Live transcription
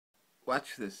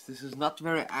watch this. This is not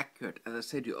very accurate. As I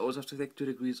said, you always have to take 2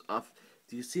 degrees off.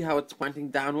 Do you see how it's pointing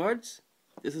downwards?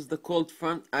 This is the cold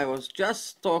front I was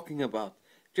just talking about,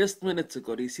 just minutes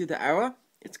ago. Do you see the arrow?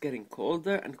 It's getting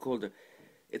colder and colder.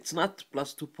 It's not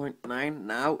plus 2.9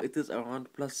 now, it is around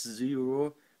plus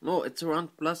 0. No, it's around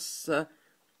plus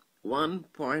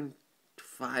 1.5,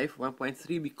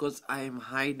 1.3 because I am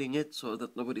hiding it so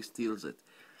that nobody steals it.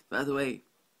 By the way,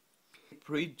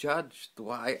 prejudged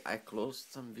why I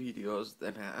closed some videos,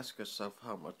 then ask yourself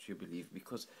how much you believe,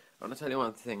 because I want to tell you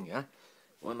one thing, yeah?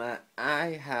 When I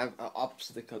have an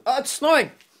obstacle... Oh, it's snowing!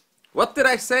 What did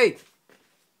I say?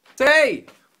 Say!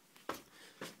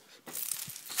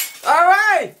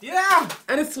 Alright, yeah!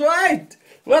 And it's right!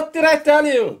 What did I tell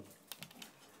you?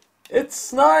 It's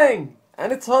snowing!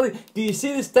 And it's holding. Do you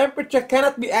see this temperature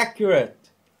cannot be accurate?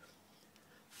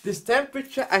 This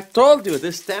temperature, I told you,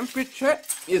 this temperature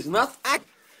is not accurate.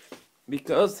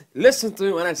 Because, listen to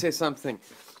me when I say something.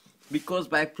 Because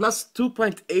by plus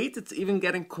 2.8, it's even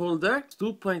getting colder.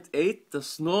 2.8, the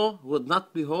snow would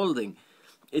not be holding.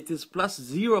 It is plus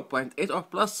 0.8 or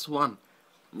plus 1.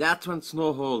 That's when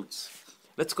snow holds.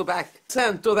 Let's go back.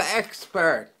 Send to the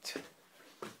expert.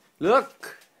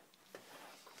 Look.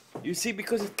 You see,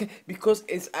 because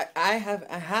I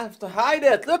have to hide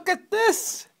it. Look at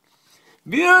this.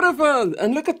 Beautiful.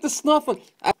 And look at the snowfall.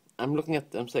 I'm looking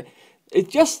at them saying, it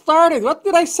just started. What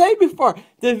did I say before?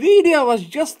 The video was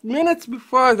just minutes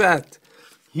before that.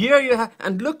 Here you have,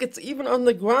 and look, it's even on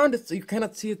the ground. You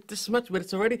cannot see it this much, but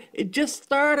it's already, it just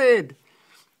started.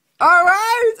 All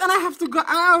right, and I have to go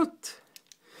out.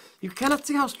 You cannot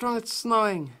see how strong it's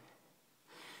snowing.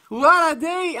 What a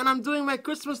day, and I'm doing my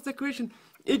Christmas decoration.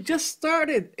 It just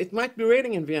started. It might be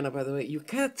raining in Vienna, by the way. You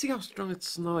cannot see how strong it's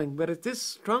snowing, but it is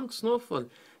strong snowfall.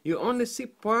 You only see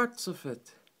parts of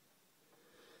it.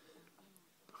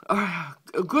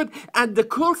 Good. And the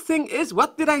cool thing is,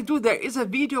 what did I do? There is a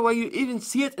video where you even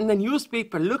see it in the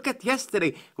newspaper. Look at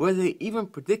yesterday, where they even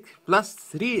predict plus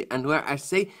 3, and where I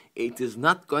say it is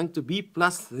not going to be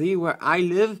plus 3 where I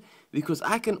live, because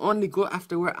I can only go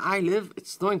after where I live.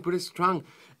 It's snowing pretty strong,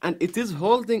 and it is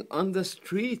holding on the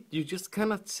street. You just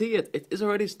cannot see it. It is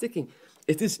already sticking.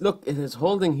 It is, look, it is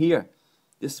holding here.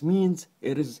 This means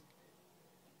it is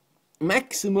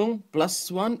maximum plus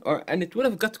 1, and it would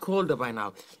have got colder by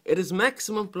now. It is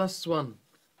maximum plus 1.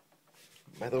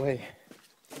 By the way.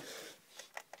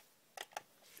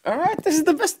 Alright, this is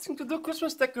the best thing to do,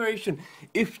 Christmas decoration.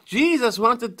 If Jesus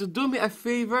wanted to do me a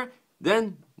favor,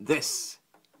 then this.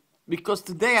 Because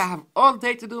today I have all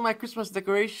day to do my Christmas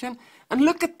decoration. And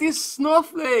look at these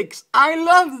snowflakes. I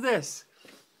love this.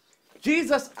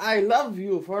 Jesus, I love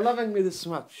you for loving me this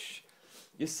much.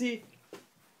 You see,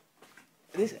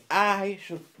 this I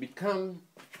should become,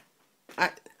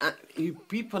 you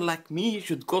people like me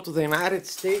should go to the United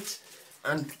States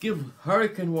and give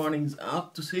hurricane warnings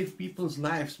out to save people's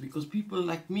lives, because people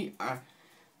like me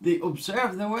they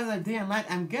observe the weather day and night.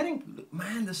 I'm getting,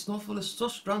 man, the snowfall is so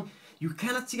strong. You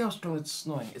cannot see how strong it's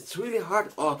snowing. It's really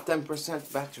hard. Oh,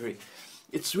 10% battery.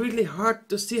 It's really hard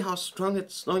to see how strong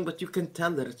it's snowing, but you can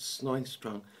tell that it's snowing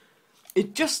strong.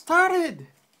 It just started.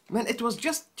 Man, it was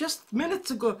just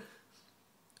minutes ago.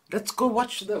 Let's go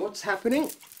watch what's happening.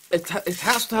 It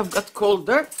has to have got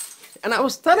colder. And I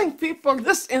was telling people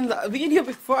this in the video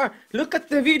before. Look at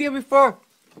the video before.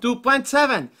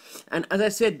 2.7. And as I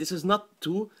said, this is not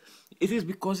 2. It is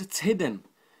because it's hidden.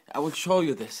 I will show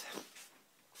you this.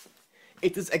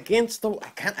 It is against the...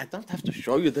 I don't have to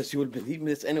show you this. You will believe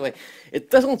me this anyway. It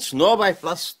doesn't snow by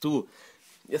plus 2.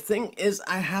 The thing is,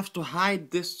 I have to hide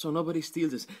this so nobody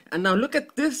steals this. And now look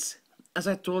at this. As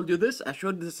I told you this, I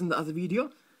showed this in the other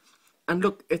video. And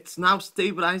look, it's now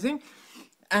stabilizing.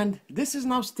 And this is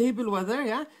now stable weather,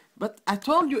 yeah? But I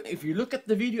told you, if you look at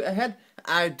the video ahead,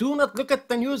 I do not look at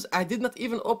the news. I did not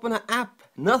even open an app.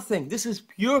 Nothing. This is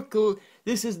pure cool.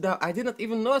 This is the... I did not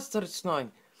even know it started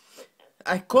snowing.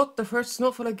 I caught the first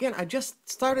snowfall again. I just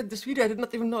started this video. I did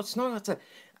not even know it's snowing outside.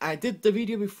 I did the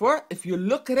video before. If you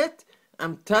look at it,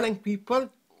 I'm telling people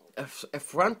a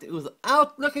front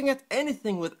without looking at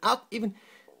anything, without even...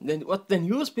 Then what the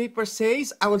newspaper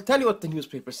says, I will tell you what the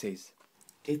newspaper says.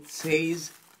 It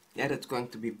says that it's going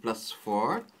to be plus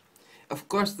 4. Of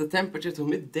course, the temperature to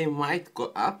midday might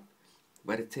go up,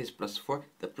 but it says plus 4.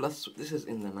 The plus, this is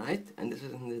in the night, and this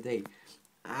is in the day.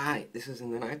 This is in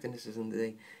the night, and this is in the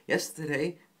day.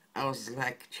 Yesterday, I was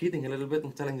like cheating a little bit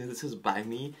and telling you this is by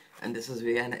me, and this is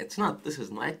Vienna. It's not. This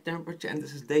is night temperature, and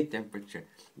this is day temperature.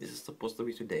 This is supposed to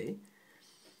be today.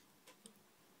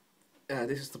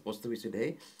 This is supposed to be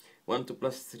today. 1 to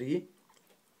plus 3.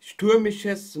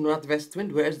 stürmisches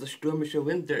Nordwestwind. Where is the stürmische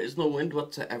wind? There is no wind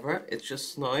whatsoever. It's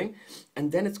just snowing.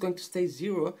 And then it's going to stay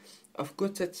 0. Auf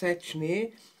kurze Zeit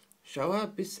Schnee. Schauer,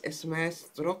 bis es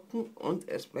meist trocken und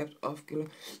es bleibt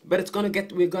aufgelöst. But it's gonna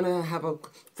get, we're gonna have a,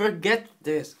 forget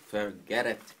this, forget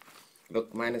it.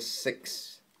 Look,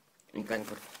 -6 in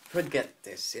Frankfurt. Forget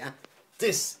this, yeah?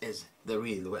 This is the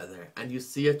real weather. And you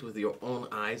see it with your own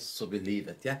eyes, so believe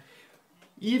it, yeah?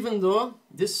 Even though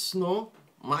this snow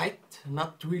might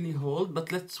not really hold,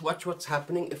 but let's watch what's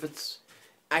happening if it's,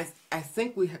 I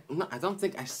think we, no, I don't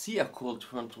think I see a cold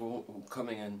front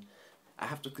coming in. I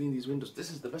have to clean these windows.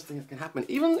 This is the best thing that can happen.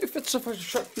 Even if it's for a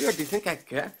short period, do you think I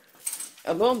care?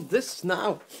 Alone this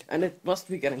now. And it must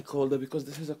be getting colder because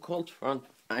this is a cold front.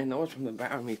 I know it from the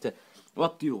barometer.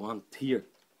 What do you want here?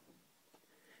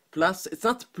 Plus, it's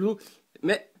not blue.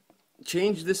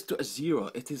 Change this to a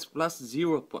 0. It is plus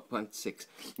 0.6.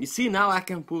 You see, now I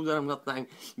can prove that I'm not lying.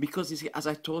 Because you see, as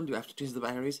I told you, I have to change the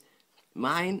batteries.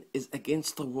 Mine is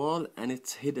against the wall and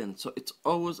it's hidden, so it's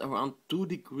always around 2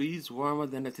 degrees warmer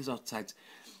than it is outside.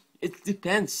 It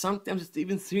depends, sometimes it's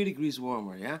even 3 degrees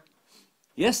warmer, yeah?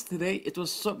 Yesterday it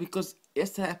was so, because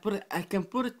yesterday I can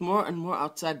put it more and more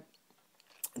outside.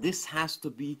 This has to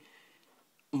be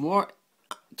more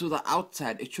to the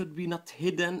outside. It should be not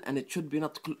hidden, and it should be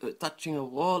not touching a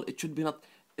wall. It should be not,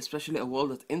 especially a wall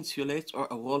that insulates, or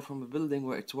a wall from a building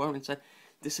where it's warm inside.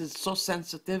 This is so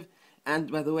sensitive.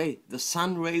 And by the way, the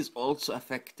sun rays also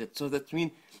affect it. So that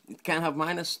means it can have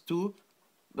 -2,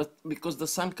 but because the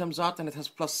sun comes out and it has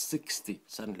 +60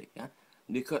 suddenly, yeah?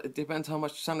 Because it depends how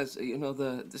much sun is, you know,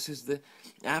 this is the,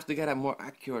 I have to get a more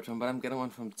accurate one, but I'm getting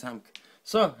one from Tank.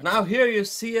 So now here you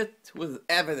see it with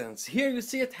evidence. Here you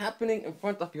see it happening in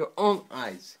front of your own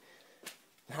eyes.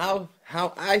 How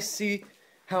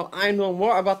I know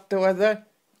more about the weather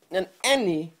than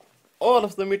all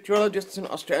of the meteorologists in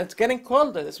Austria. It's getting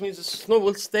colder. This means the snow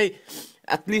will stay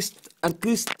at least,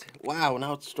 wow,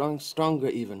 now it's stronger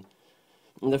even.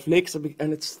 And the flakes are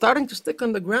and it's starting to stick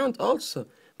on the ground also.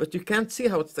 But you can't see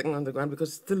how it's sticking on the ground because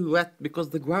it's still wet,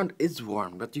 because the ground is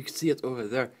warm. But you can see it over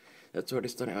there. That's already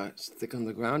starting to stick on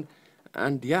the ground.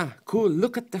 And yeah, cool.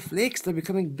 Look at the flakes. They're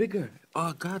becoming bigger.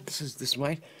 Oh God, this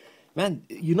might... Man,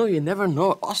 you know, you never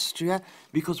know. Austria,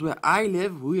 because where I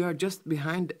live, we are just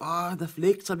behind. Ah, the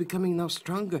flakes are becoming now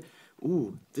stronger.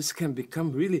 Ooh, this can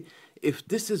become really... If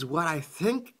this is what I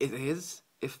think it is,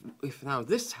 if now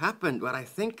this happened, what I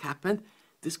think happened,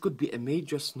 this could be a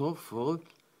major snowfall,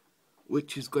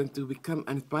 which is going to become,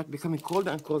 and it might be becoming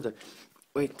colder and colder.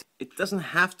 Wait, it doesn't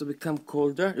have to become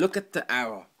colder. Look at the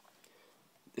arrow.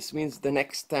 This means the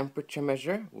next temperature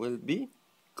measure will be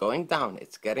going down.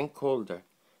 It's getting colder.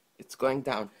 It's going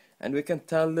down, and we can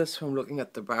tell this from looking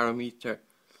at the barometer.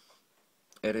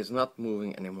 It is not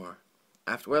moving anymore.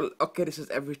 Well, okay, this is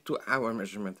every 2-hour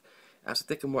measurement. I have to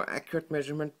take a more accurate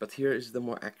measurement, but here is the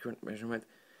more accurate measurement,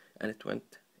 and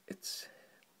it's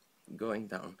going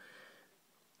down.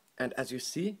 And as you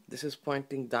see, this is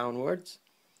pointing downwards,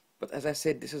 but as I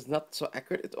said, this is not so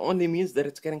accurate. It only means that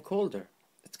it's getting colder.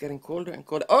 It's getting colder and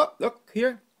colder. Oh, look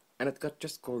here, and it got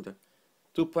just colder.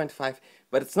 2.5,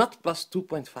 but it's not plus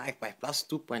 2.5. By plus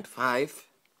 2.5,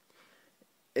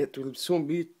 it will soon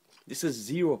be, this is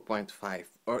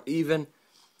 0.5, or even,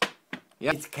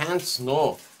 yeah, it can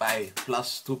snow by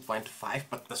plus 2.5,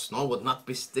 but the snow would not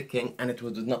be sticking, and it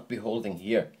would not be holding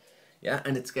here. Yeah,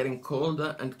 and it's getting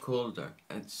colder and colder,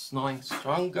 and it's snowing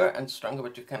stronger and stronger,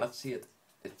 but you cannot see it.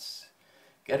 It's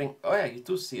getting, oh yeah, you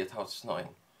do see it, how it's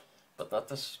snowing. But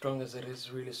not as strong as it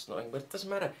is really snowing. But it doesn't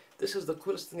matter. This is the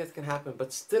coolest thing that can happen.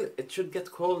 But still, it should get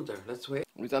colder. Let's wait.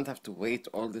 We don't have to wait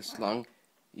all this long.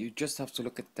 You just have to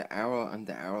look at the arrow, and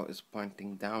the arrow is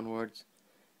pointing downwards.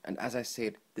 And as I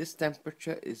said, this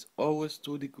temperature is always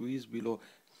 2 degrees below.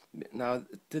 Now,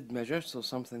 it did measure, so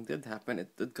something did happen.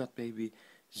 It did got maybe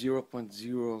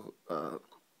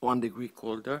 0.01 degree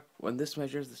colder. When this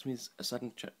measures, this means a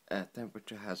sudden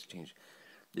temperature has changed.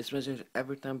 This measures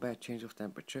every time by a change of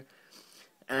temperature.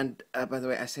 And by the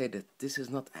way, I say that this is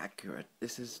not accurate.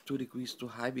 This is 2 degrees too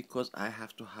high because I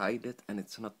have to hide it, and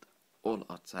it's not all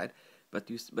outside. But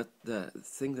the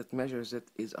thing that measures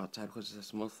it is outside because it's a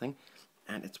small thing,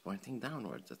 and it's pointing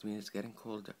downwards. That means it's getting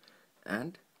colder.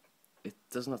 And it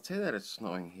does not say that it's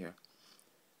snowing here,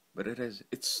 but it is.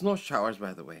 It's snow showers,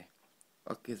 by the way.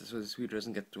 Okay, so this video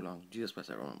doesn't get too long. Jesus bless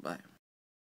everyone. Bye.